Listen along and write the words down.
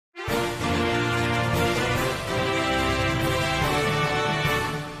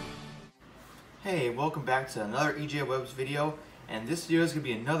welcome back to another EJ Webs video, and this video is going to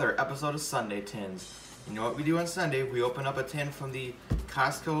be another episode of Sunday Tins. You know what we do on Sunday? We open up a tin from the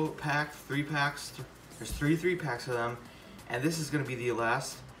Costco pack, 3 packs. There's 3 packs of them, and this is going to be the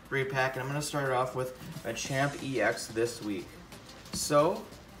last 3 pack, and I'm going to start it off with Machamp EX this week. So,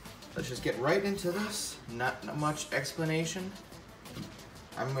 let's just get right into this. Not much explanation.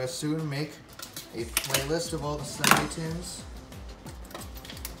 I'm going to soon make a playlist of all the Sunday Tins.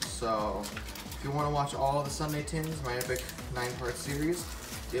 So, if you want to watch all of the Sunday Tins, my epic 9-part series,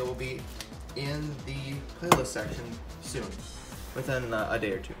 it will be in the playlist section soon, within a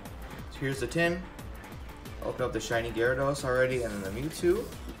day or two. So here's the tin. Open up the shiny Gyarados already, and then the Mewtwo.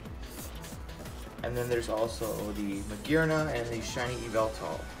 And then there's also the Magearna and the shiny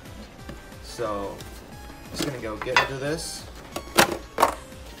Yveltal. So, I'm just gonna go get into this.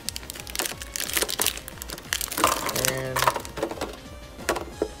 And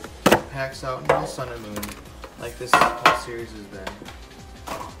packs out in Sun and Moon, like this whole series has been.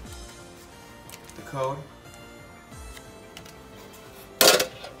 The code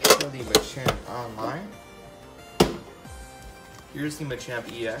for the Machamp Online. Here's the Machamp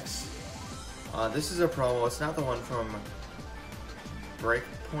EX. This is a promo. It's not the one from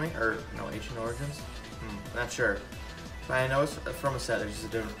Breakpoint, or no, Ancient Origins. Not sure, but I know it's from a set. There's just a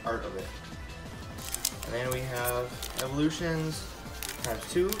different art of it. And then we have Evolutions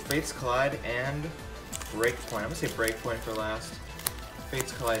 ×2, Fates Collide, and Breakpoint. I'm gonna say Breakpoint for last.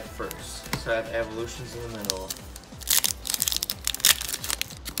 Fates Collide first. So I have Evolutions in the middle.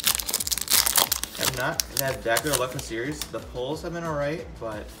 I'm not had that good of luck with series. The pulls have been alright,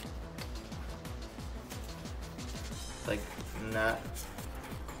 but like not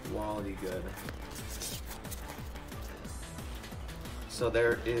quality good. So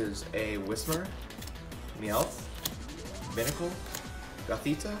there is a Whismur, Meowth, Binacle,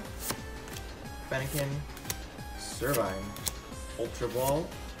 Gothita, Fennekin, Servine, Ultra Ball,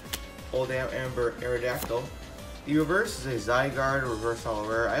 Old Amber Aerodactyl. The reverse is a Zygarde reverse holo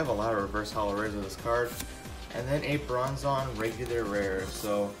rare. I have a lot of reverse holo rares of this card. And then a Bronzong regular rare.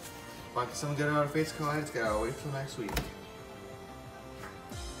 So if I get something good out of Fates Collide, it's gotta wait till next week.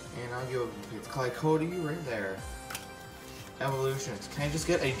 And I'll give Fates Collide code to you right there. Evolutions. Can I just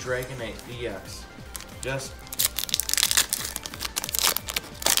get a Dragonite EX? Just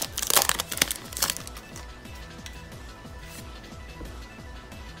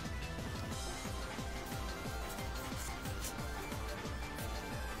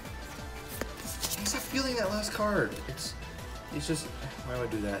I'm not feeling that last card. It's just, why would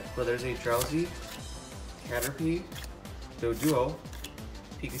I do that? But there's a Drowsy, Caterpie, Doduo,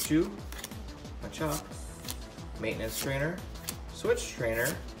 Pikachu, Machamp, Maintenance Trainer, Switch Trainer,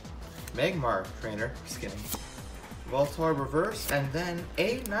 Magmar Trainer, just kidding, Voltorb Reverse, and then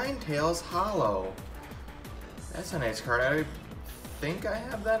a Ninetales Holo. That's a nice card. I think I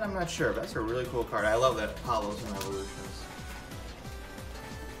have that, I'm not sure, but that's a really cool card. I love that Holos and Evolutions.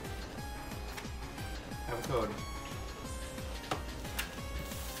 Have a code.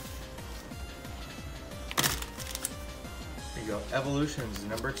 There you go. Evolutions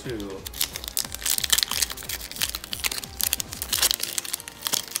number 2.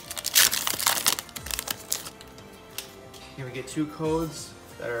 Here we get 2 codes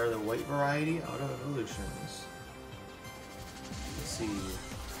that are the white variety out of Evolutions. Let's see.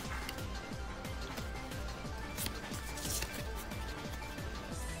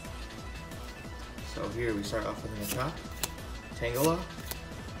 So here we start off with Machamp, Tangela,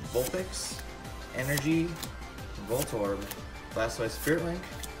 Vulpix, Energy, Voltorb, Blastoise Spirit Link,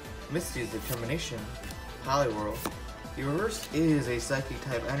 Misty's Determination, Poliwhirl. The reverse is a Psychic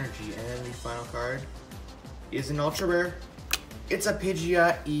type Energy, and then the final card is an Ultra Rare. It's a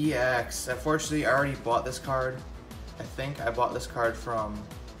Pidgeot EX. Unfortunately, I already bought this card. I think I bought this card from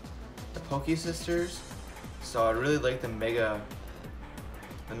the Poke Sisters, so I really like the mega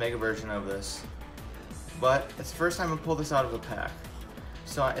version of this. But it's the first time I pulled this out of a pack.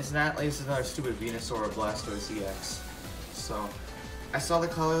 So it's not like this is another stupid Venusaur or Blastoise EX. So I saw the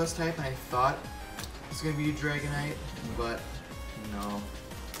colorless type and I thought it's gonna be a Dragonite, but no.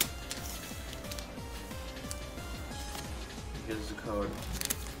 Here's the code.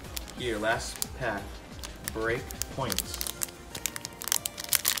 Here, last pack. Breakpoint.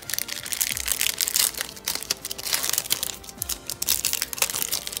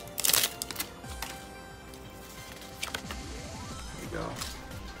 Go.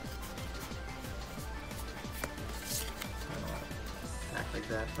 Act like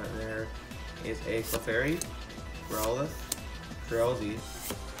that, but there is a Clefairy, Growlithe, Drowsy,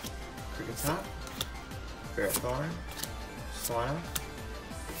 Cricketop, Ferrothorn, Swanna,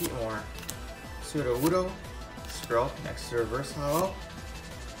 Heatmore, Sudowoodo, Scrub next to Reverse Hollow.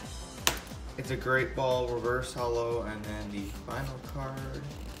 It's a Great Ball Reverse Hollow, and then the final card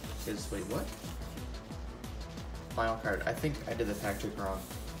is, wait, what? Final card. I think I did the pack trick wrong.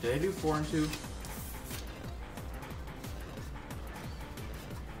 Did I do 4 and 2?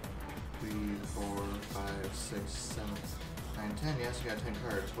 3, 4, 5, 6, 7, 9, 10. Yes, you got 10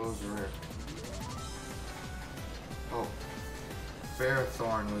 cards. What was the rare? Oh,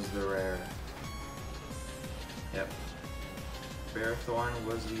 Ferrothorn was the rare. Yep. Ferrothorn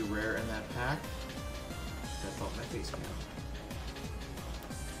was the rare in that pack. I felt my face cam.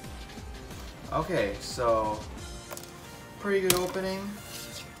 Okay, so pretty good opening,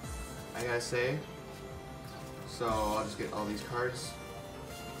 I gotta say. So I'll just get all these cards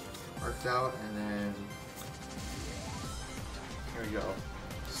marked out, and then here we go.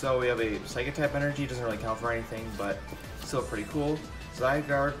 So we have a Psychic type energy, doesn't really count for anything, but still pretty cool.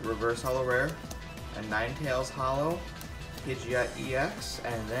 Zygarde Reverse Hollow Rare, a Ninetales Hollow, Pidgeot EX,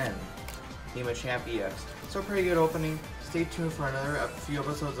 and then the Machamp EX. So pretty good opening. Stay tuned for a few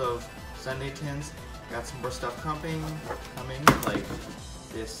episodes of Sunday Tins. Got some more stuff coming, like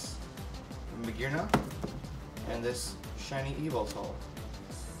this Magearna and this shiny Evoltool.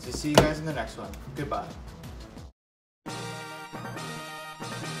 So see you guys in the next one. Goodbye.